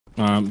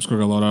Let's go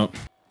get Loadout.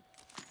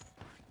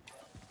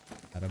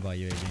 I don't know about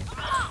you, AJ.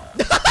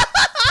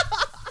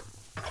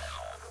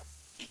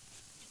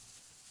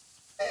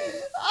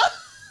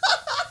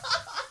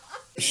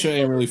 Shit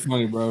ain't really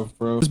funny, bro.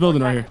 This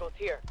building right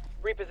here.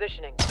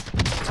 Repositioning.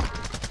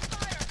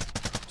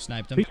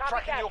 Sniped him.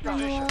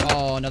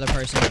 Oh, another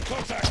person.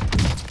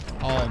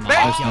 Oh my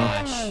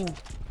gosh.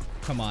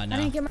 Come on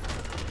now.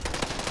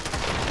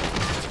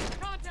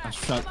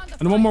 Shot.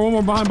 And one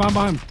more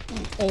behind.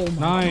 Oh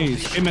my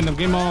nice. Game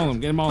them all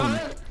of them.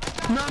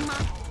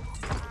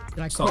 Did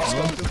I quick scope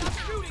him?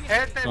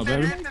 Oh,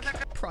 baby.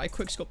 Probably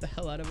quick scope the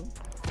hell out of him.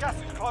 Gas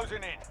is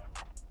closing in.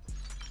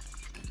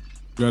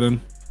 Got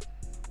in.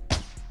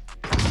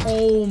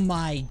 Oh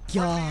my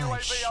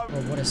gosh. Oh,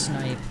 what a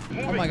snipe.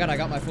 Oh my god, I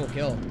got my full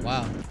kill.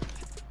 Wow.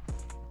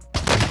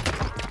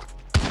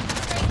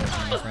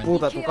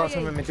 Puta, tu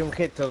cosa me metió un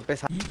hit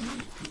pesa.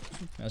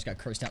 I just got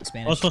cursed out in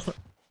Spanish.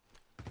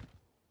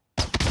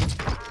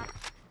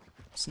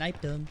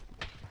 Sniped him.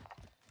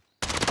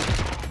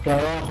 Bro,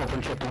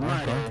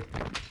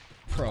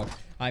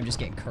 I'm just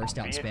getting cursed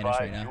out in Spanish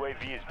right now.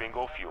 UAV is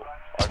bingo fuel.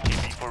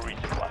 RTB for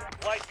resupply.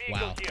 Light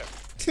vehicle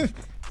here.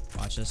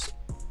 Watch this.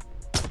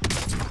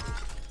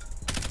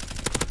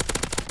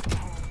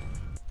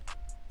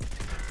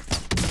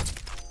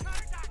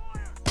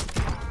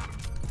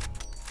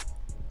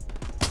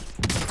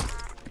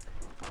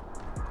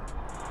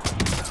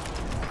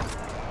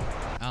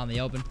 Out in the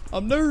open.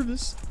 I'm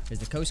nervous. Is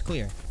the coast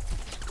clear?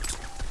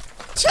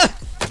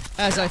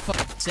 As I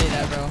say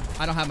that, bro.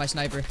 I don't have my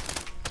sniper.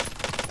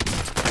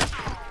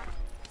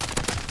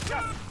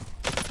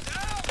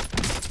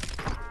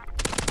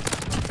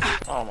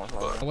 Oh my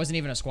god. That wasn't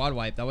even a squad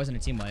wipe. That wasn't a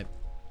team wipe.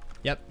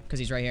 Yep, because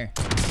he's right here.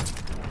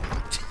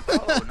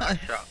 Oh, nice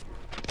shot.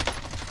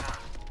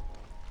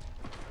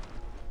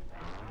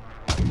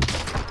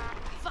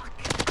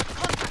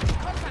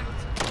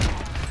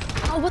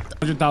 Oh, what the?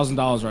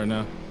 $100,000 right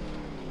now.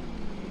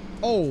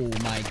 Oh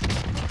my.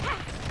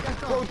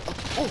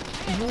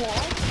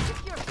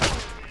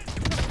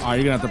 Alright,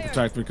 you're gonna have to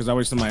protect me because I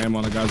wasted my ammo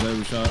on the guys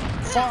every shot.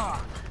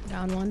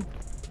 Down one.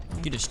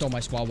 You just stole my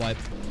squad wipe.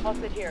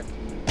 Hostage here.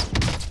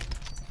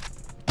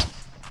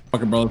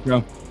 Fucking bro, let's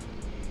go.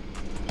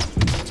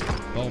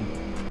 Boom.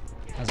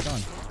 How's it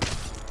going?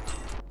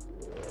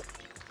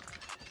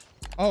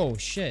 Oh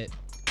shit.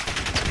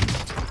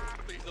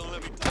 Please don't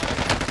let me die.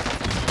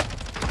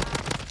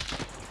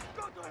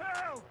 Go to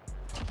hell!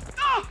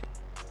 Ah!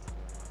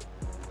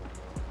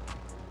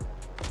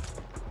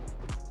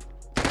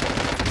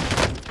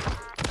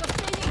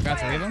 Got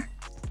 3 of them?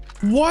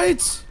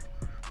 What?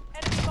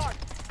 Enemy marked.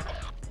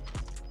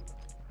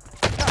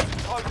 Gas is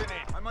closing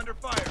in. I'm under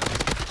fire.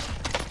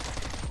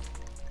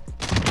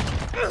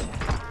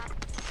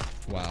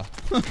 Wow.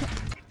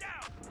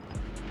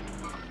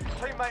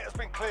 Teammate has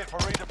been cleared for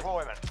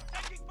redeployment.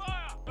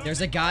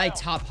 There's a guy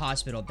top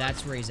hospital.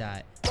 That's where he's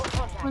at.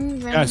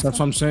 Yes, that's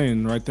what I'm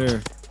saying right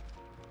there.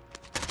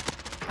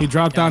 He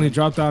dropped down. Dead.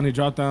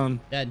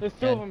 There's 2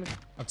 Dead. of them.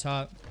 Up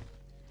top.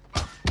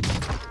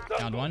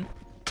 Down one.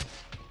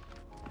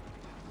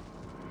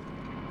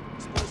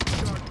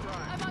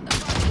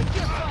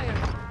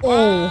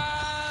 Oh!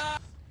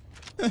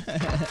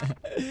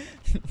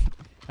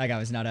 That guy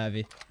was not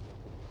heavy.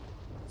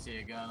 See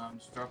a gun, I'm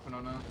just dropping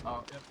on him.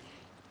 Oh, yep.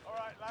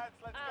 Alright, lads,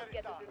 let's get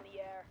it done. in the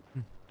air.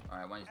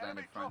 Alright, one just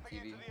landed front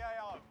TV.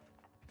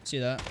 See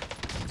that?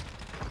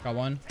 Got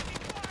one.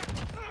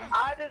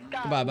 I just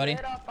got Goodbye, buddy.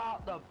 lit up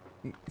out the...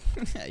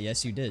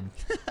 Yes, you did.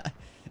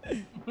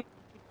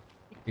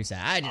 You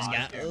said, I just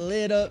got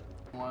lit up.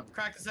 One.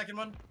 Crack the second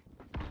one.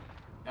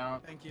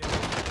 Down. Thank you.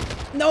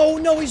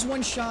 No, he's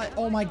one shot.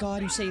 Oh my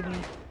god, you saved me.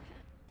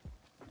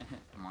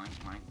 Mine.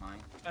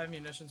 I have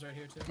munitions right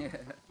here too.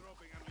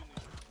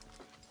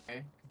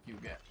 Okay, you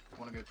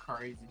wanna go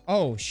crazy.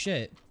 Oh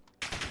shit.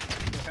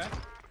 Okay.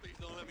 Please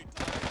don't let me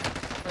die.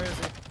 Where is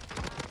he?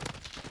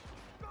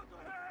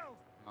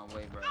 My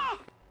way, bro.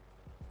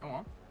 Come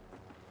on.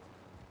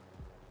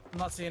 I'm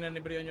not seeing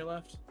anybody on your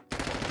left.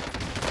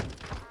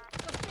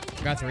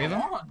 Got 3 of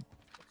them? Come on.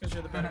 Because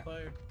you're the better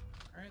player.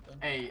 Alright then.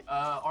 Hey,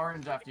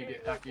 orange after you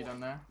done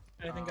there.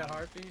 Anything got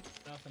heartbeat?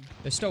 Nothing.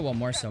 There's still one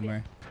more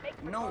somewhere.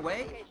 No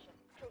way.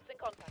 Troops in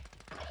contact.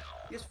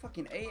 You just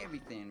fucking ate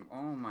everything.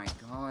 Oh my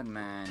god,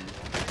 man.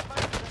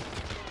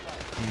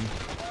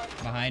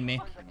 Behind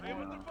me.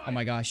 Oh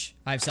my gosh.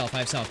 I have self.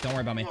 Don't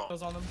worry about me.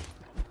 Those on them.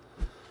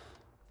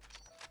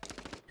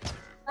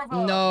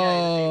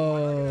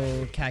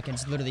 No.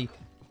 Kakin's literally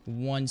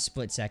 1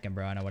 split second,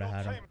 bro. I know what I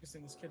had him.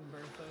 Focusing this kid in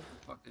birth though.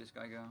 Fuck did this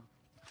guy go?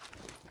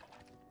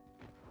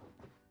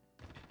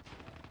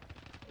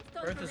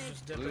 Birth is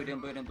just dipping. Blew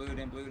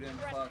them.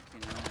 Fuck, you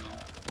know.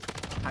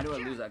 How do I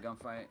lose that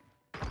gunfight?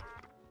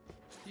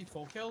 He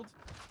full killed?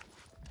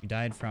 You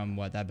died from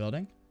what, that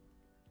building?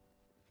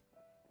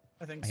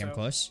 I think I so. came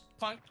close.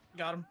 Clunk.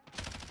 Got him.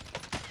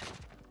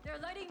 They're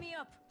lighting me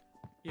up.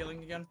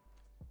 Healing again.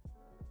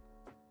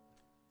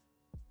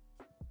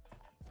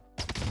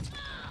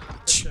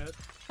 Good shit.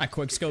 I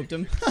quick scoped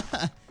him.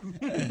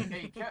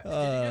 Hey,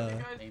 Uh,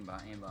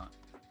 aimbot.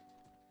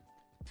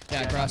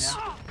 Yeah, across.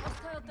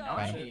 Hostile down.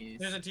 Nice.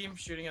 There's a team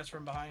shooting us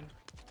from behind.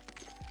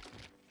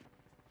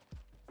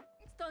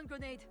 Stun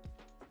grenade.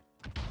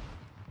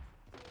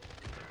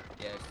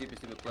 Yeah,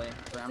 stupid play.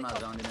 But I'm not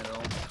zoned in at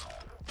all.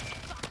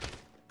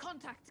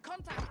 Contact.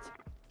 Contact.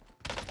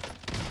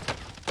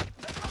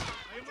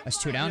 That's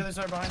 2 The down. others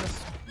are behind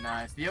us.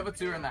 Nice. The other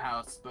 2 are in the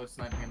house, both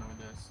sniping in the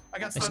windows. I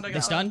got They stunned. I they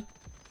got stunned?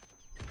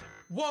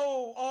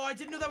 Whoa! Oh, I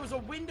didn't know that was a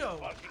window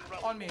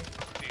on me.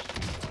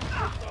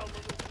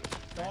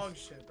 Dog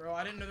shit, bro.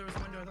 I didn't know there was a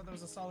window. I thought that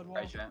was a solid wall.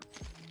 Right shot.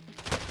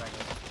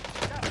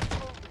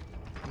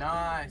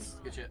 Nice.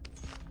 Good shit.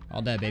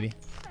 All dead, baby.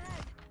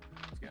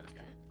 Let's go.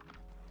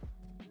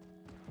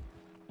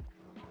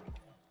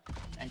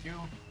 Thank you.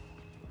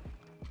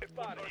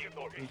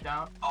 He's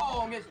down.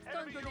 Oh, missed.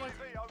 Stun grenade.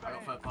 I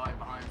got 5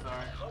 behind,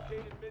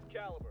 sorry.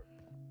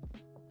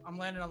 I'm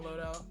landing on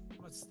loadout.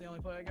 That's the only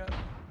play I got.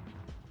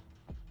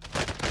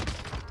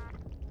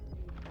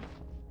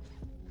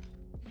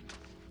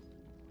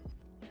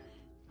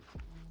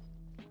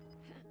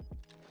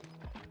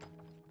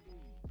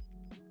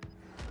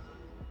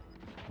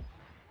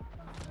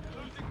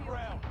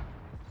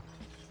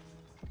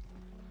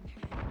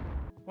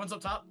 One's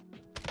up top.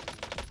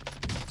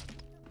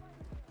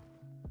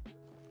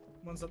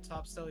 One's up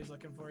top still. He's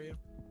looking for you.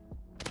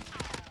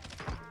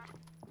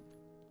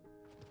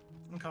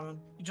 I'm coming.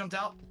 He jumped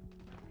out.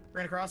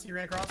 Ran across. He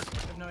ran across.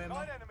 I have no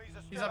ammo.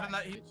 He's up in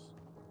that. He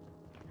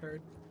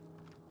heard.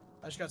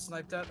 I just got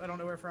sniped at. I don't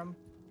know where from.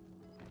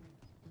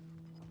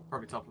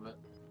 Probably top of it.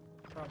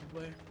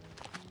 Probably.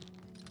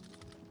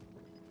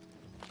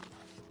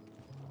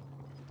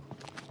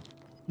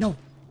 No.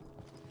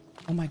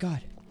 Oh my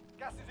god.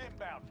 Gas is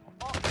inbound.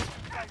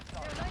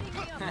 They're lighting me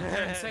up.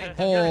 You're insane. You're insane.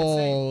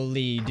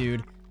 Holy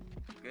dude.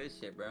 Good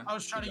shit, bro. I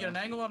was trying to get an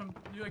angle on him.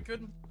 You I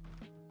couldn't.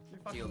 You're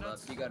fucking Heal up.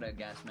 nuts. You got a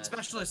gas mask.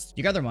 Specialist.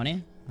 You got their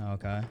money? Oh,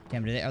 okay.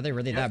 Damn, are they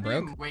really that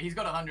broke? Wait, he's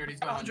got 100.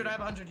 He's I got have 100. I have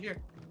 100. Here.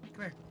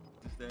 Come here.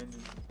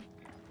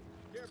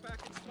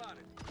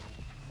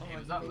 He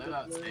was up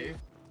loadout, Steve.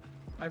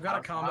 I've got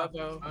a combat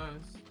bow.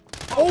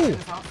 Oh!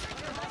 Fuck,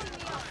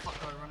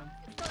 I'm running.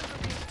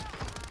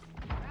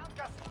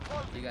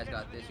 You guys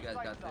got this. You guys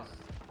got this.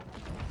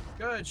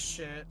 Good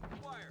shit.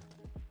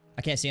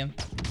 I can't see him.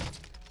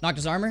 Knocked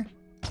his armor.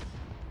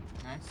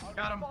 Nice.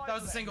 Got him. That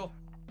was a single.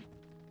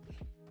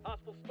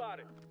 Hostile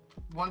spotted.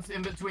 One's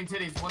in between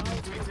titties. One's in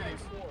between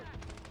titties.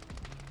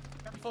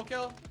 Got the full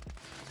kill.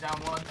 Down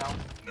one, down.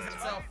 He's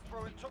himself.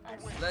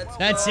 Let's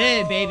That's go.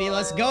 it, baby.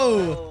 Let's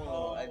go.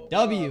 Oh,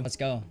 W. Let's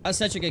go. That was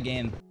such a good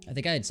game. I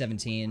think I had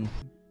 17.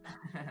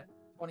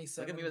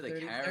 27. Look at me with a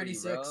 30, carry,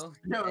 36. bro.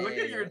 Yo, look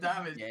Hey, at your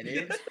damage. Get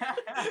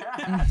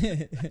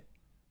it?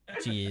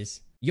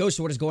 Jeez. Yo,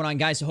 so what is going on,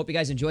 guys? So hope you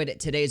guys enjoyed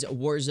today's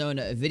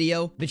Warzone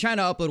video. Been trying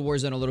to upload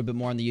Warzone a little bit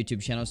more on the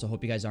YouTube channel, so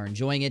hope you guys are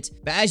enjoying it.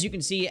 But as you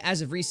can see,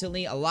 as of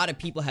recently, a lot of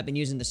people have been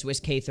using the Swiss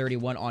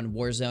K31 on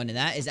Warzone, and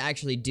that is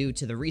actually due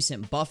to the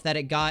recent buff that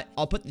it got.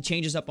 I'll put the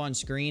changes up on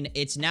screen.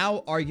 It's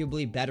now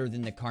arguably better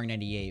than the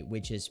KAR98,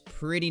 which is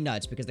pretty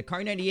nuts because the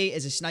KAR98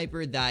 is a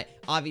sniper that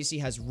obviously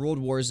has ruled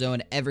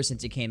Warzone ever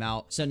since it came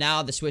out. So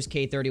now the Swiss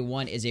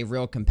K31 is a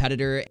real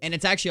competitor, and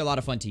it's actually a lot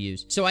of fun to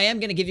use. So I am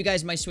going to give you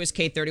guys my Swiss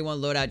K31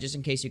 loadout just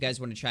in case you guys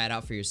want to try it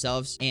out for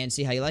yourselves and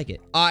see how you like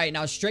it. All right,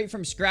 now straight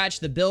from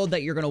scratch, the build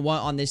that you're going to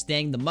want on this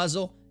thing, the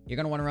muzzle, you're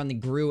going to want to run the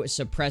GRU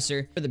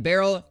suppressor. For the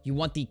barrel, you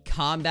want the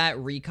combat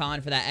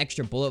recon for that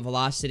extra bullet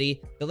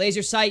velocity. The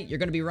laser sight, you're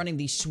going to be running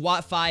the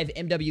SWAT 5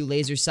 MW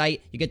laser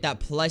sight. You get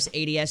that plus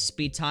ADS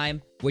speed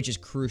time, which is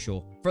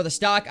crucial. For the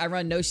stock, I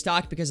run no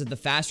stock because of the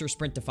faster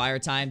sprint to fire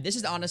time. This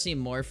is honestly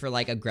more for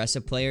like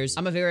aggressive players.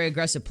 I'm a very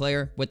aggressive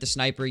player with the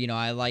sniper. You know,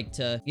 I like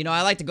to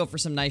go for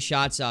some nice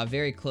shots,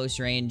 very close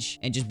range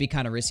and just be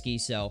kind of risky.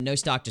 So no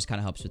stock just kind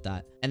of helps with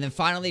that. And then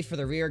finally for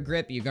the rear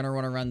grip, you're going to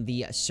want to run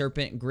the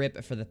serpent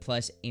grip for the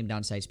plus aim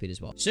down sight speed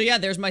as well. So yeah,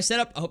 there's my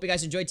setup. I hope you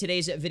guys enjoyed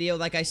today's video.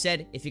 Like I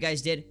said, if you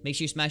guys did, make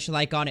sure you smash a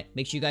like on it.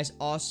 Make sure you guys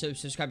also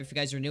subscribe if you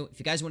guys are new. If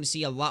you guys want to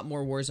see a lot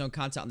more Warzone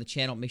content on the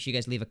channel, make sure you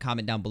guys leave a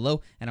comment down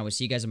below. And I will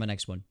see you guys in my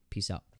next one. Peace out.